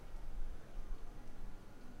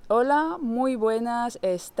Hola, muy buenas.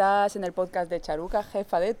 Estás en el podcast de Charuca,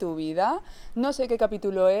 jefa de tu vida. No sé qué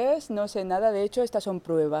capítulo es, no sé nada. De hecho, estas son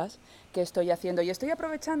pruebas que estoy haciendo. Y estoy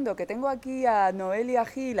aprovechando que tengo aquí a Noelia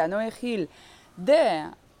Gil, a Noe Gil, de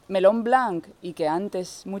Melón Blanc, y que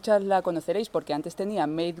antes muchas la conoceréis porque antes tenía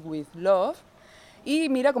Made with Love. Y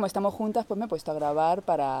mira, como estamos juntas, pues me he puesto a grabar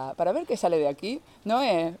para ver qué sale de aquí.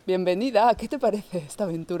 Noé, bienvenida. ¿Qué te parece esta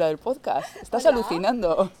aventura del podcast? Estás Hola.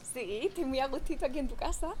 alucinando. Sí, estoy muy a gustito aquí en tu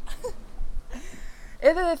casa.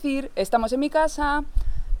 He de decir, estamos en mi casa,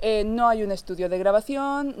 no hay un estudio de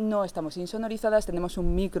grabación, no estamos insonorizadas, tenemos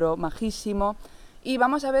un micro majísimo y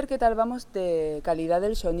vamos a ver qué tal vamos de calidad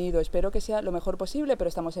del sonido. Espero que sea lo mejor posible, pero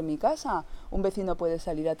estamos en mi casa. Un vecino puede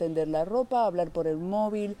salir a tender la ropa, hablar por el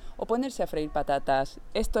móvil o ponerse a freír patatas.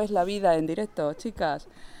 Esto es la vida en directo, chicas.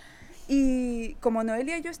 Y como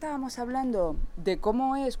Noelia y yo estábamos hablando de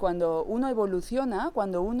cómo es cuando uno evoluciona,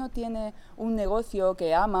 cuando uno tiene un negocio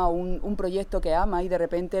que ama, un proyecto que ama y de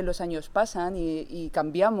repente los años pasan y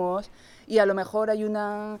cambiamos y a lo mejor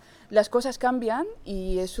las cosas cambian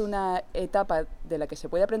y es una etapa de la que se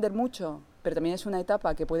puede aprender mucho, pero también es una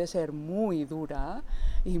etapa que puede ser muy dura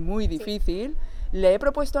y muy Sí, difícil. Le he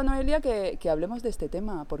propuesto a Noelia que hablemos de este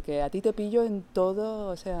tema, porque a ti te pillo en todo,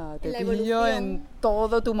 o sea, en te la pillo en evolución,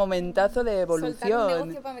 todo tu momentazo de soltar un evolución.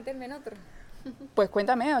 negocio para meterme en otro. Pues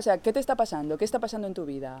cuéntame, o sea, ¿qué te está pasando? ¿Qué está pasando en tu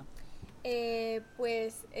vida?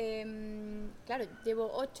 Claro,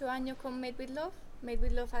 llevo 8 años con Made with Love. Made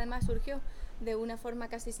with Love además surgió de una forma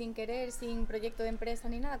casi sin querer, sin proyecto de empresa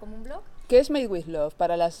ni nada, como un blog. ¿Qué es Made with Love?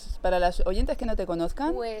 Para las oyentes que no te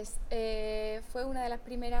conozcan. Fue una de las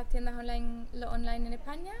primeras tiendas online en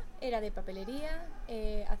España. Era de papelería,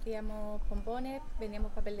 hacíamos pompones,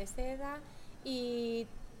 vendíamos papel de seda y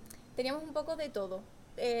teníamos un poco de todo.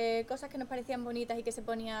 Cosas que nos parecían bonitas y que se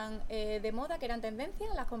ponían de moda, que eran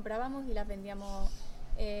tendencias, las comprábamos y las vendíamos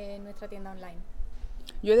en nuestra tienda online.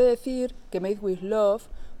 Yo he de decir que Made with Love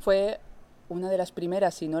fue una de las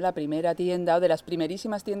primeras, si no la primera tienda o de las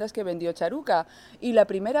primerísimas tiendas que vendió Charuca. Y la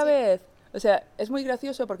primera Sí. vez, o sea, es muy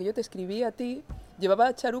gracioso porque yo te escribí a ti,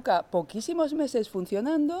 llevaba Charuca poquísimos meses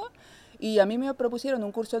funcionando y a mí me propusieron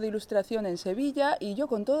un curso de ilustración en Sevilla y yo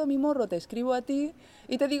con todo mi morro te escribo a ti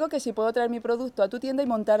y te digo que si puedo traer mi producto a tu tienda y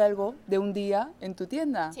montar algo de un día en tu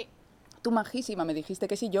tienda. Sí, Tú majísima me dijiste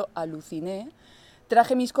que sí, yo aluciné.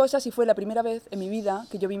 Traje mis cosas y fue la primera vez en mi vida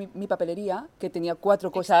que yo vi mi papelería, que tenía 4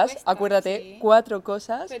 cosas, expuesta, acuérdate, sí. 4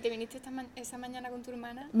 cosas. Pero te viniste esa mañana con tu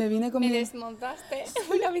hermana, Me vine con me mi... desmontaste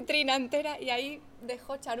una vitrina entera y ahí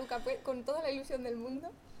dejó Charuca pues, con toda la ilusión del mundo.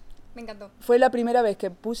 Me encantó. Fue la primera vez que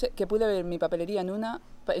pude ver mi papelería en una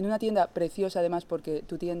tienda preciosa, además, porque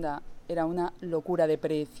tu tienda era una locura de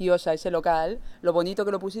preciosa, ese local, lo bonito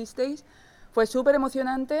que lo pusisteis. Fue súper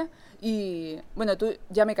emocionante y, bueno, tú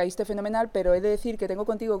ya me caíste fenomenal, pero he de decir que tengo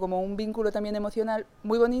contigo como un vínculo también emocional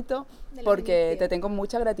muy bonito De los porque te inicios. tengo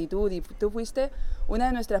mucha gratitud y tú fuiste una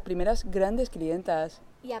de nuestras primeras grandes clientas.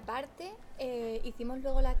 Y aparte, hicimos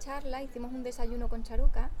luego la charla, hicimos un desayuno con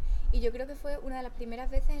Charuca y yo creo que fue una de las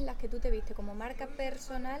primeras veces en las que tú te viste como marca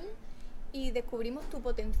personal y descubrimos tu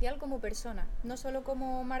potencial como persona. No solo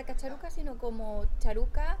como marca Charuca, sino como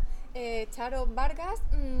Charuca, Charo Vargas,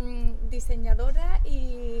 diseñadora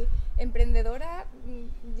y emprendedora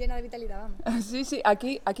llena de vitalidad, vamos. Sí, sí,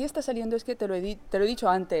 aquí está saliendo, es que te lo he dicho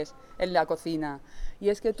antes en la cocina, y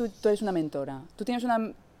es que tú eres una mentora.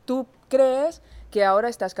 Tú crees que ahora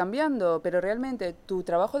estás cambiando, pero realmente tu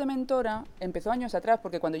trabajo de mentora empezó años atrás,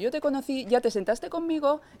 porque cuando yo te conocí ya te sentaste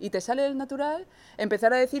conmigo y te sale el natural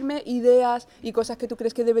empezar a decirme ideas y cosas que tú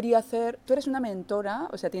crees que debería hacer. Tú eres una mentora,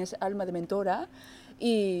 o sea, tienes alma de mentora,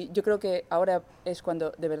 y yo creo que ahora es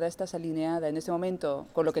cuando de verdad estás alineada en este momento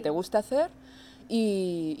con lo que te Sí. gusta hacer.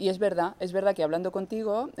 Y es verdad que hablando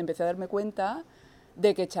contigo empecé a darme cuenta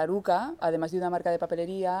de que Charuca, además de una marca de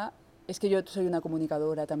papelería, es que yo soy una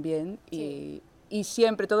comunicadora también Sí. y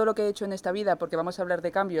siempre todo lo que he hecho en esta vida, porque vamos a hablar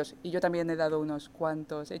de cambios y yo también he hecho unos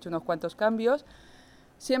cuantos cambios,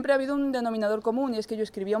 siempre ha habido un denominador común y es que yo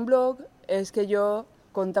escribía un blog, es que yo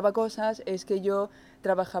contaba cosas, es que yo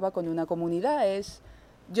trabajaba con una comunidad,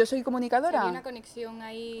 yo soy Sí, había comunicadora una conexión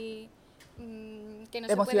ahí que no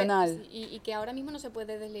se puede emocional. y que ahora mismo no se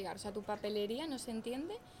puede desligar. O sea, tu papelería no se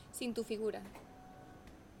entiende sin tu figura.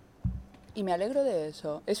 Y me alegro de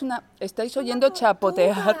eso. Estáis Es una oyendo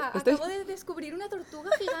chapotear. tortuga. Estáis... Acabo de descubrir una tortuga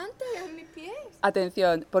gigante en mis pies.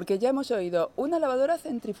 Atención, porque ya hemos oído una lavadora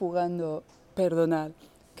centrifugando. Perdonad.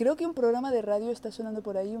 Creo que un programa de radio está sonando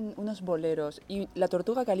por ahí unos boleros. Y la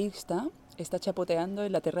tortuga Calixta está chapoteando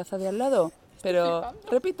en la terraza de al lado. Estoy Pero,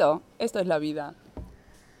 flipando. repito, esto es la vida.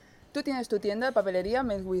 ¿Tú tienes tu tienda de papelería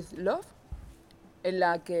Made with Love? en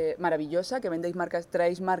la que maravillosa, que vendéis marcas,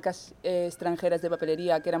 traéis marcas extranjeras de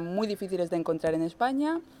papelería que eran muy difíciles de encontrar en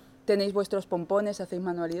España, tenéis vuestros pompones, hacéis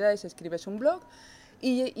manualidades, escribes un blog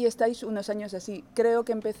y estáis unos años así. Creo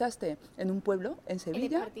que empezaste en un pueblo, en En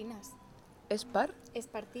Sevilla, Espartinas. Espar,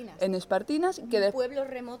 Espartinas. en Espartinas, que Un pueblo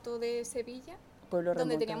remoto de Sevilla, pueblo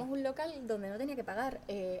donde remoto. teníamos un local donde no tenía que pagar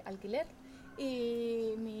alquiler.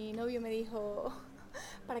 Y mi novio me dijo,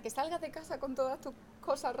 para que salgas de casa con todas tus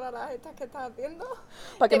cosas raras estas que estás haciendo...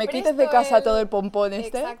 Para que te me quites de presto casa todo el pompón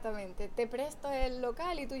este. Exactamente, te presto el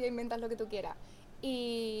local y tú ya inventas lo que tú quieras.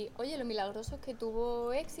 Y oye, lo milagroso es que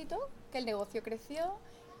tuvo éxito, que el negocio creció,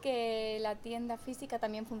 que la tienda física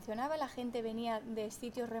también funcionaba, la gente venía de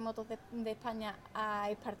sitios remotos de España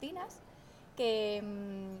a Espartinas, que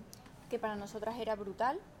para nosotras era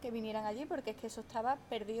brutal que vinieran allí porque es que eso estaba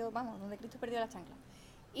perdido, vamos, donde Cristo perdió la chancla.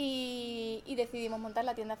 Y decidimos montar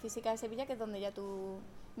la tienda física de Sevilla, que es donde ya tú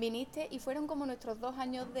viniste, y fueron como nuestros 2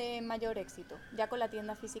 años de mayor éxito, ya con la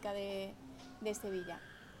tienda física de Sevilla.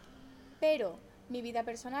 Pero mi vida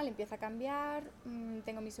personal empieza a cambiar,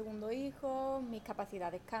 tengo mi segundo hijo, mis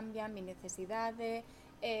capacidades cambian, mis necesidades,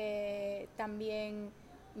 también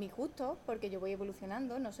mis gustos, porque yo voy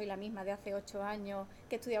evolucionando, no soy la misma de hace 8 años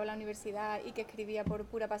que estudiaba en la universidad y que escribía por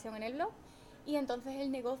pura pasión en el blog, y entonces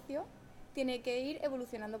el negocio tiene que ir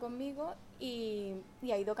evolucionando conmigo y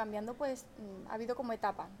ha ido cambiando, pues ha habido como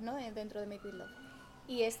etapas, ¿no? Dentro de Make With Love.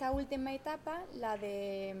 Y esa última etapa, la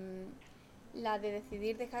de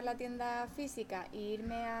decidir dejar la tienda física e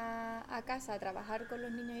irme a casa a trabajar con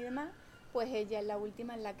los niños y demás, pues ella es la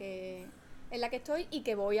última en la que estoy y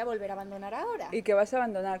que voy a volver a abandonar ahora. Y que vas a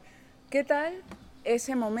abandonar. ¿Qué tal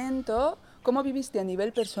ese momento? ¿Cómo viviste a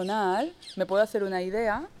nivel personal? Me puedo hacer una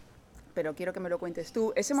idea, pero quiero que me lo cuentes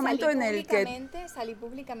tú. Ese momento en el que... Salí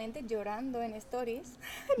públicamente llorando en stories,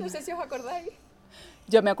 no sé si os acordáis.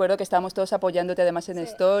 Yo me acuerdo que estábamos todos apoyándote además en Sí.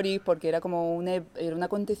 Stories, porque era como era un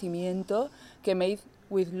acontecimiento que Made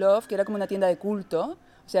with Love, que era como una tienda de culto,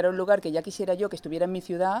 o sea, era un lugar que ya quisiera yo que estuviera en mi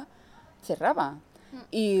ciudad, cerraba.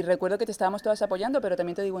 Y recuerdo que te estábamos todas apoyando, pero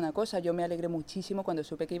también te digo una cosa, yo me alegré muchísimo cuando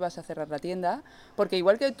supe que ibas a cerrar la tienda, porque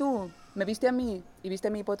igual que tú me viste a mí y viste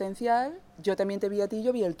mi potencial, yo también te vi a ti y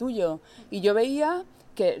yo vi el tuyo. Y yo veía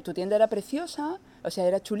que tu tienda era preciosa, o sea,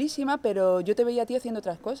 era chulísima, pero yo te veía a ti haciendo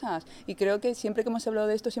otras cosas. Y creo que siempre que hemos hablado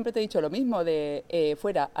de esto, siempre te he dicho lo mismo, de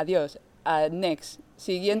fuera, adiós, next,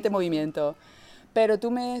 siguiente movimiento. Pero tú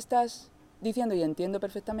me estás diciendo, y entiendo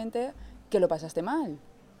perfectamente, que lo pasaste mal.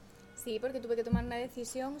 Sí, porque tuve que tomar una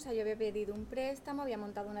decisión, o sea, yo había pedido un préstamo, había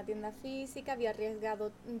montado una tienda física, había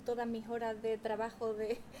arriesgado todas mis horas de trabajo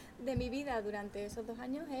de mi vida durante esos 2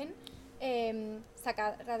 años en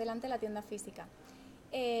sacar adelante la tienda física.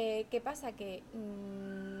 ¿Qué pasa? Que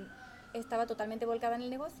estaba totalmente volcada en el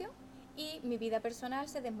negocio y mi vida personal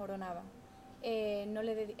se desmoronaba.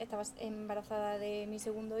 Estaba embarazada de mi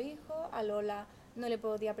segundo hijo, a Lola no le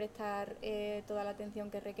podía prestar toda la atención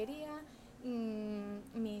que requería.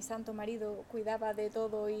 Mi santo marido cuidaba de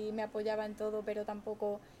todo y me apoyaba en todo, pero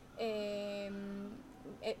tampoco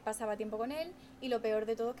pasaba tiempo con él. Y lo peor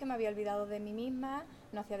de todo es que me había olvidado de mí misma,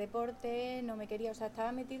 no hacía deporte, no me quería, o sea,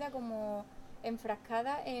 estaba metida como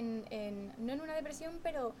enfrascada no en una depresión,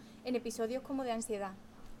 pero en episodios como de ansiedad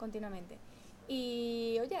continuamente.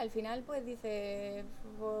 Y oye, al final pues dice,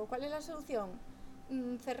 ¿cuál es la solución?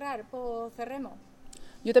 Cerrar, pues cerremos.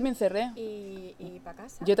 Yo también cerré. Y para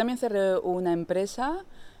casa. Yo también cerré una empresa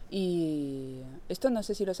y esto no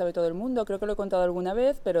sé si lo sabe todo el mundo, creo que lo he contado alguna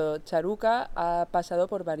vez, pero Charuca ha pasado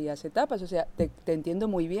por varias etapas, o sea, te entiendo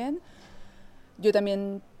muy bien. Yo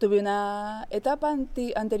también tuve una etapa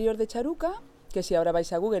anterior de Charuca, que si ahora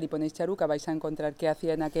vais a Google y ponéis Charuca vais a encontrar qué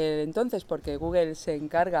hacía en aquel entonces, porque Google se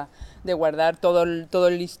encarga de guardar todo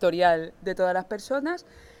el historial de todas las personas.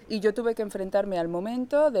 Y yo tuve que enfrentarme al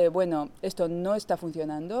momento de, bueno, esto no está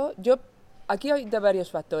funcionando. Aquí hay de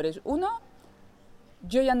varios factores. Uno,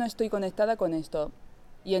 yo ya no estoy conectada con esto.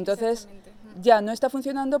 Y entonces ya no está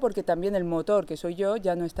funcionando porque también el motor, que soy yo,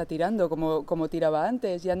 ya no está tirando como tiraba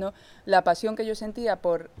antes. Ya no, la pasión que yo sentía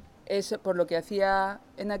por lo que hacía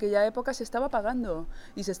en aquella época se estaba apagando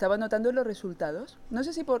y se estaba notando en los resultados. No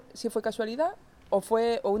sé si fue casualidad o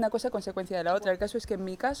una cosa consecuencia de la otra. El caso es que en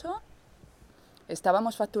mi caso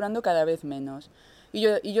estábamos facturando cada vez menos.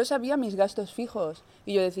 Y yo sabía mis gastos fijos.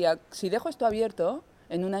 Y yo decía, si dejo esto abierto,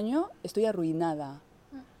 en un año estoy arruinada.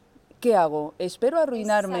 ¿Qué hago? ¿Espero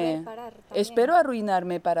arruinarme? ¿Espero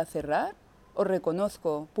arruinarme para cerrar? ¿O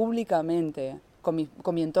reconozco públicamente con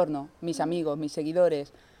mi entorno, mis amigos, mis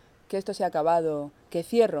seguidores, que esto se ha acabado, que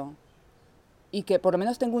cierro? Y que por lo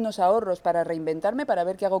menos tengo unos ahorros para reinventarme, para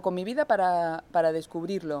ver qué hago con mi vida, para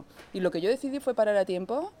descubrirlo. Y lo que yo decidí fue parar a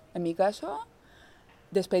tiempo, en mi caso.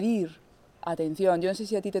 despedir, atención, yo no sé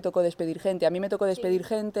si a ti te tocó despedir gente, a mí me tocó despedir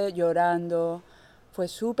gente llorando, fue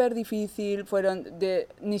súper difícil,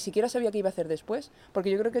 ni siquiera sabía qué iba a hacer después, porque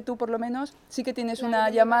yo creo que tú por lo menos sí que tienes Claro, una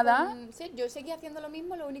llamada. sí, yo seguía haciendo lo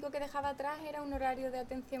mismo, lo único que dejaba atrás era un horario de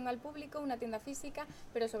atención al público, una tienda física,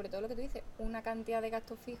 pero sobre todo lo que tú dices, una cantidad de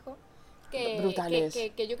gastos fijos Brutales.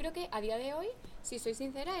 que yo creo que a día de hoy, si soy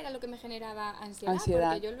sincera, era lo que me generaba Ansiedad.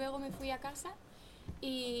 porque yo luego me fui a casa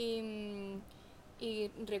y, y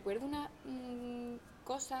recuerdo una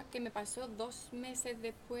cosa que me pasó 2 meses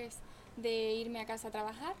después de irme a casa a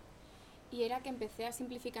trabajar, y era que empecé a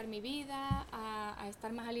simplificar mi vida, a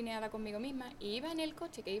estar más alineada conmigo misma. Y iba en el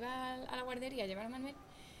coche, que iba a la guardería a llevar a Manuel,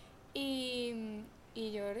 y,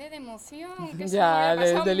 y lloré de emoción, que eso no me Ya, había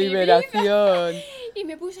pasado de en mi vida. liberación. Y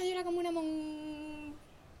me puse a llorar como una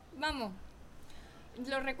Vamos,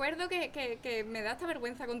 lo recuerdo que me da hasta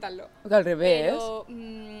vergüenza contarlo. Al revés. Pero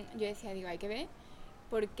yo decía, digo, hay que ver,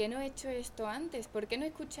 ¿por qué no he hecho esto antes? ¿Por qué no he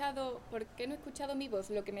escuchado mi voz?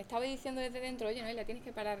 Lo que me estaba diciendo desde dentro, oye, Noelia, tienes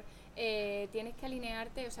que parar, tienes que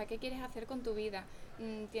alinearte, o sea, ¿qué quieres hacer con tu vida?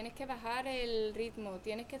 Tienes que bajar el ritmo,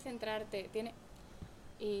 tienes que centrarte,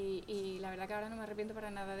 Y la verdad que ahora no me arrepiento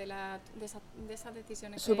para nada de esas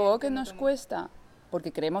decisiones Supongo que que no nos tomé. cuesta,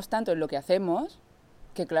 porque creemos tanto en lo que hacemos,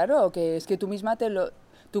 que claro, que es que tú misma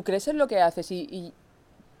tú crees en lo que haces y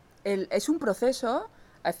es un proceso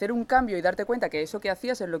hacer un cambio y darte cuenta que eso que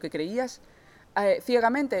hacías, en lo que creías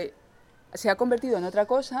ciegamente, se ha convertido en otra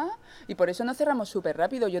cosa y por eso no cerramos súper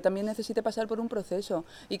rápido. Yo también necesité pasar por un proceso.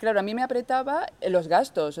 Y claro, a mí me apretaba los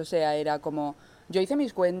gastos, o sea, era como, yo hice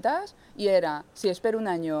mis cuentas y era, si espero un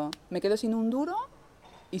año, me quedo sin un duro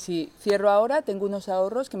y si cierro ahora, tengo unos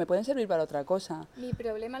ahorros que me pueden servir para otra cosa. Mi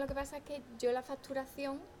problema, lo que pasa es que yo la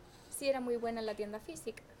facturación sí era muy buena en la tienda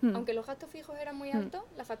física. Hmm. Aunque los gastos fijos eran muy altos,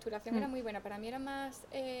 la facturación era muy buena. Para mí era más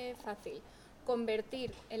fácil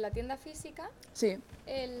convertir en la tienda física Sí,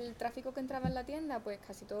 el tráfico que entraba en la tienda, pues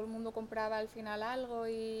casi todo el mundo compraba al final algo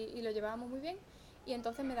y lo llevábamos muy bien. Y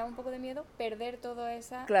entonces me daba un poco de miedo perder toda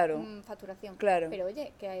esa claro, facturación. claro. Pero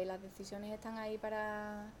oye, que las decisiones están ahí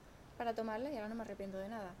para tomarlas y ahora no me arrepiento de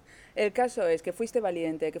nada. El caso es que fuiste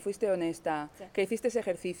valiente, que fuiste honesta, Sí. que hiciste ese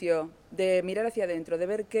ejercicio de mirar hacia adentro, de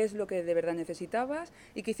ver qué es lo que de verdad necesitabas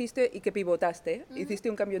y que hiciste y que pivotaste, hiciste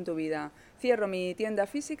un cambio en tu vida. Cierro mi tienda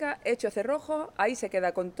física, hecho cerrojo, ahí se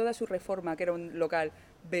queda con toda su reforma, que era un local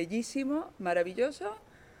bellísimo, maravilloso,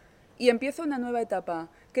 y empiezo una nueva etapa.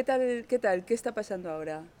 ¿Qué tal? ¿Qué está pasando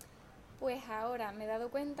ahora? Pues ahora me he dado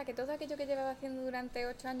cuenta que todo aquello que llevaba haciendo durante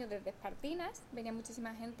 8 años desde Espartinas, venía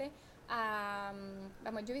muchísima gente a...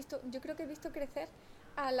 Vamos, yo creo que he visto crecer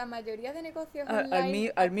a la mayoría de negocios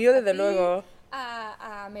online. Al mío, desde ti, luego.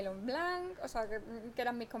 a Melon Blanc, o sea, que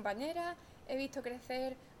eran mis compañeras. He visto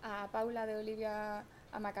crecer a Paula de Olivia,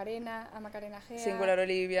 a Macarena Gea, Singular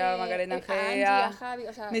Olivia, Macarena a Angie, Gea, a Javi,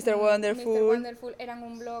 o sea, Mr. Wonderful. Mr. Wonderful eran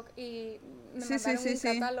un blog y me Sí, mandaron sí, un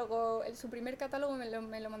sí. catálogo, su primer catálogo me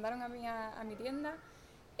lo mandaron a mí a mi tienda.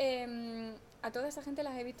 A toda esa gente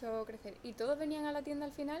las he visto crecer y todos venían a la tienda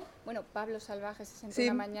al final. Bueno, Pablo Salvaje se sentó Sí,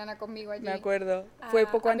 una mañana conmigo allí. me acuerdo. Fue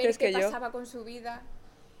poco a antes ver que qué yo. pasaba con su vida.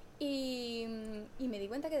 Y me di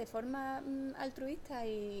cuenta que de forma altruista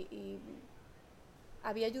y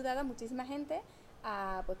había ayudado a muchísima gente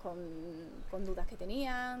pues con dudas que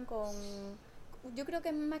tenían, yo creo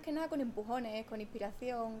que más que nada con empujones, con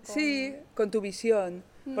inspiración. Sí, con tu visión,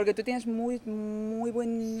 porque tú tienes muy, muy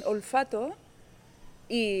buen olfato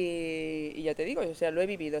y ya te digo, o sea, lo he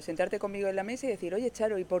vivido, sentarte conmigo en la mesa y decir, oye,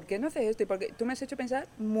 Charo, ¿y por qué no haces esto? Y porque tú me has hecho pensar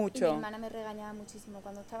Y mi mucho. hermana me regañaba muchísimo.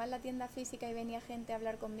 Cuando estaba en la tienda física y venía gente a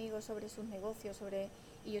hablar conmigo sobre sus negocios,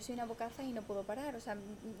 y yo soy una bocaza y no puedo parar. O sea,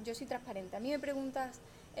 yo soy transparente. A mí me preguntas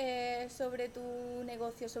sobre tu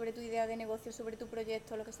negocio, sobre tu idea de negocio, sobre tu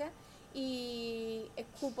proyecto, lo que sea, y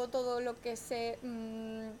escupo todo lo que sé.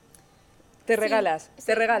 Te regalas, sí,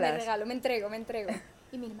 te regalas. Me regalo, me entrego.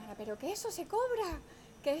 Y mi hermana, ¿pero qué eso se cobra?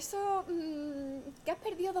 Que eso, que has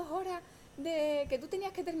perdido 2 horas de que tú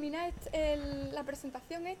tenías que terminar la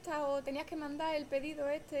presentación esta o tenías que mandar el pedido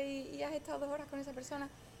este y has estado 2 horas con esa persona.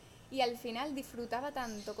 Y al final disfrutaba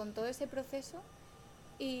tanto con todo ese proceso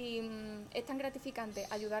y es tan gratificante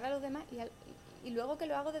ayudar a los demás y luego que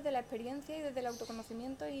lo hago desde la experiencia y desde el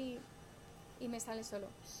autoconocimiento y me sale solo.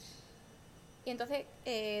 Y entonces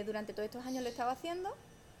durante todos estos años lo he estado haciendo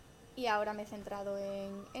y ahora me he centrado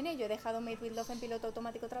en ello. He dejado Made with Love en piloto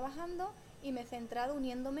automático trabajando y me he centrado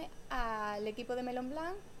uniéndome al equipo de Melon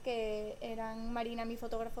Blanc, que eran Marina, mi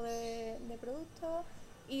fotógrafo de producto,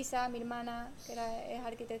 Isa, mi hermana, que es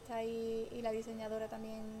arquitecta y la diseñadora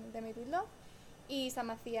también de Made with Love, y Isa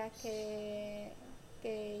Macías, que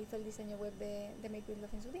que hizo el diseño web de Make With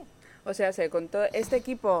Love en su día. O sea, con todo este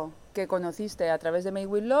equipo que conociste a través de Make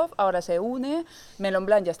With Love, ahora se une, Melon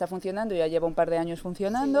Blanc ya está funcionando, ya lleva un par de años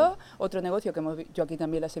funcionando, sí. Otro negocio que yo aquí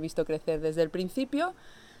también las he visto crecer desde el principio,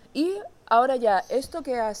 y ahora ya, esto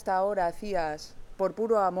que hasta ahora hacías por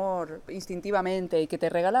puro amor, instintivamente, y que te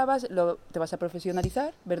regalabas, te vas a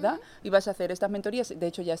profesionalizar, ¿verdad? Y vas a hacer estas mentorías, de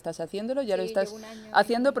hecho ya estás haciéndolo, ya lo estás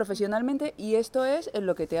haciendo profesionalmente, y esto es en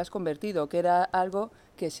lo que te has convertido, que era algo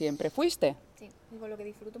que siempre fuiste. Sí, y con lo que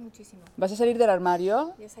disfruto muchísimo. ¿Vas a salir del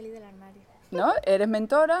armario? Yo salí del armario. ¿No? Eres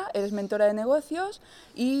mentora de negocios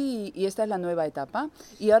y esta es la nueva etapa.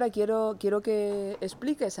 Y ahora quiero que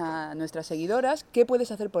expliques a nuestras seguidoras qué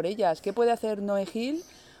puedes hacer por ellas, qué puede hacer Noé Gil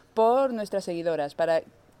por nuestras seguidoras,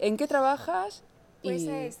 ¿en qué trabajas? Pues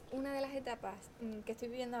es una de las etapas que estoy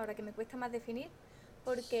viviendo ahora que me cuesta más definir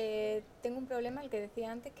porque tengo un problema, el que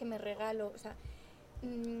decía antes, que me regalo, o sea,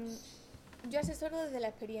 yo asesoro desde la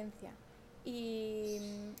experiencia y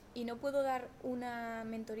no puedo dar una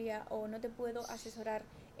mentoría o no te puedo asesorar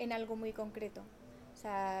en algo muy concreto. O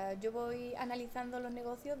sea, yo voy analizando los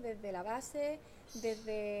negocios desde la base,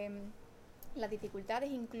 desde las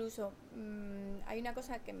dificultades, incluso hay una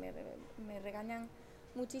cosa que me regañan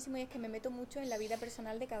muchísimo y es que me meto mucho en la vida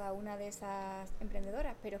personal de cada una de esas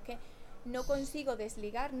emprendedoras, pero es que no consigo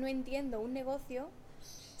desligar, no entiendo un negocio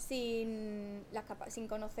sin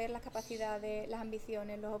conocer las capacidades, las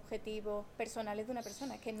ambiciones, los objetivos personales de una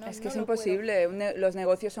persona. Es que es imposible, los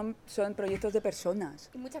negocios son proyectos de personas.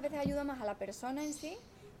 Y muchas veces ayudo más a la persona en sí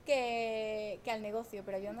que al negocio,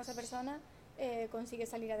 pero ayudando a esa persona consigue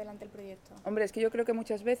salir adelante el proyecto. Hombre, es que yo creo que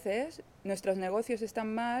muchas veces nuestros negocios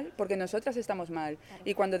están mal porque nosotras estamos mal. Claro.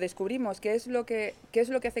 Y cuando descubrimos qué es lo que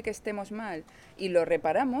hace que estemos mal y lo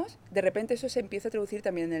reparamos, de repente eso se empieza a traducir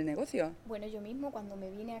también en el negocio. Bueno, yo mismo cuando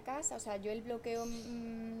me vine a casa, o sea, yo el bloqueo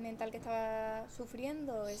mental que estaba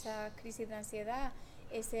sufriendo, esa crisis de ansiedad,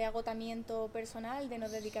 ese agotamiento personal de no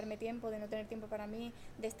dedicarme tiempo, de no tener tiempo para mí,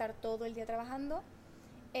 de estar todo el día trabajando,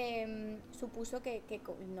 supuso que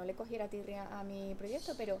no le cogiera tirria a mi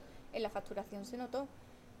proyecto, pero en la facturación se notó.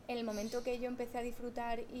 En el momento que yo empecé a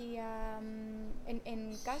disfrutar y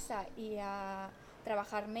en casa y a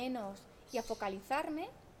trabajar menos y a focalizarme,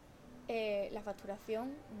 la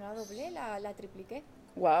facturación no la doblé, la tripliqué.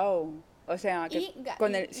 ¡Wow! O sea, que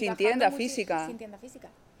sin tienda física. Sin tienda física.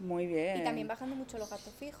 Muy bien. Y también bajando mucho los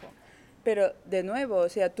gastos fijos. Pero, de nuevo, o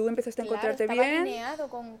sea, tú empezaste a encontrarte bien. Estaba alineado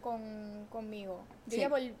conmigo. Yo ya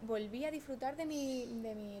volví a disfrutar de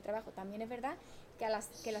mi trabajo. También es verdad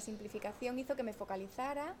que la simplificación hizo que me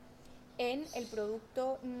focalizara en el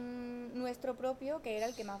producto nuestro propio, que era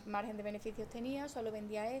el que más margen de beneficios tenía, solo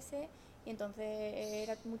vendía ese, y entonces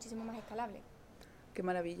era muchísimo más escalable. ¡Qué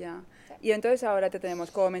maravilla! Sí. Y entonces ahora te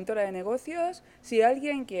tenemos como mentora de negocios. Si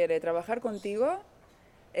alguien quiere trabajar contigo,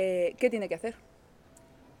 ¿qué tiene que hacer?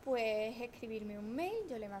 Pues escribirme un mail,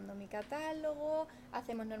 yo le mando mi catálogo,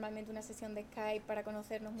 hacemos normalmente una sesión de Skype para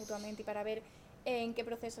conocernos mutuamente y para ver en qué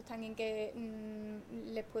proceso están y en qué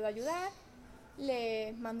les puedo ayudar,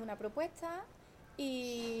 les mando una propuesta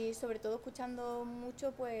y sobre todo escuchando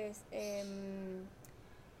mucho, pues es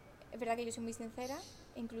verdad que yo soy muy sincera,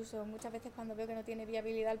 incluso muchas veces cuando veo que no tiene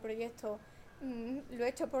viabilidad el proyecto lo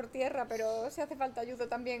echo por tierra, pero si hace falta ayudo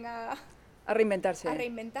también a reinventarse.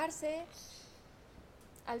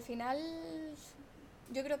 Al final,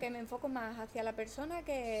 yo creo que me enfoco más hacia la persona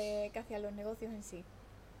que hacia los negocios en sí.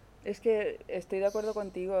 Es que estoy de acuerdo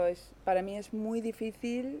contigo. Para mí es muy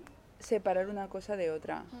difícil separar una cosa de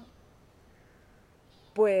otra.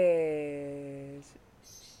 Pues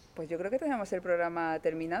yo creo que tenemos el programa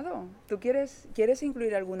terminado. ¿Tú quieres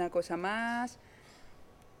incluir alguna cosa más?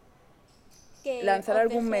 ¿Lanzar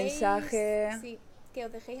algún mensaje? Sí, que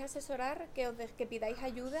os dejéis asesorar, que pidáis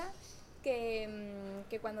ayuda.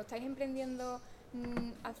 Que cuando estáis emprendiendo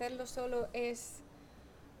hacerlo solo es,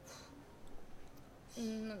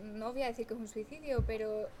 no voy a decir que es un suicidio,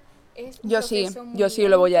 pero es un proceso muy yo sí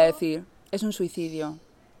lo voy a decir, es un suicidio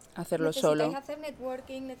hacerlo solo. Necesitáis hacer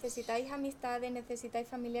networking, necesitáis amistades, necesitáis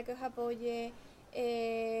familia que os apoye,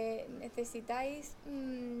 necesitáis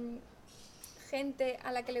gente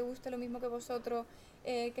a la que le guste lo mismo que vosotros,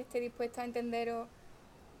 que esté dispuesta a entenderos.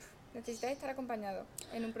 Necesitáis estar acompañados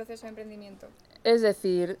en un proceso de emprendimiento. Es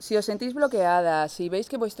decir, si os sentís bloqueadas, si veis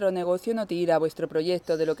que vuestro negocio no tira, vuestro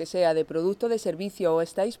proyecto, de lo que sea, de producto, de servicio, o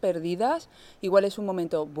estáis perdidas, igual es un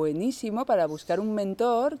momento buenísimo para buscar un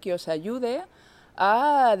mentor que os ayude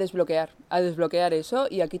a desbloquear eso.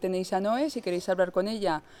 Y aquí tenéis a Noé, si queréis hablar con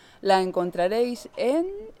ella, la encontraréis en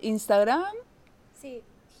Instagram. Sí,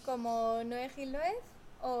 como Noé Gil Loez,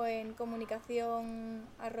 o en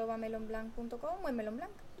comunicación@melonblanc.com o en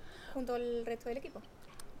Melonblanc, junto al resto del equipo.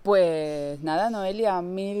 Pues nada, Noelia,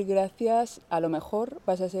 mil gracias. A lo mejor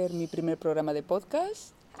vas a ser mi primer programa de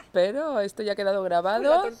podcast, pero esto ya ha quedado Con la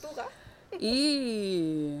grabado tortuga.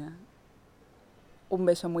 y un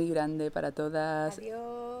beso muy grande para todas.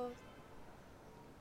 Adiós.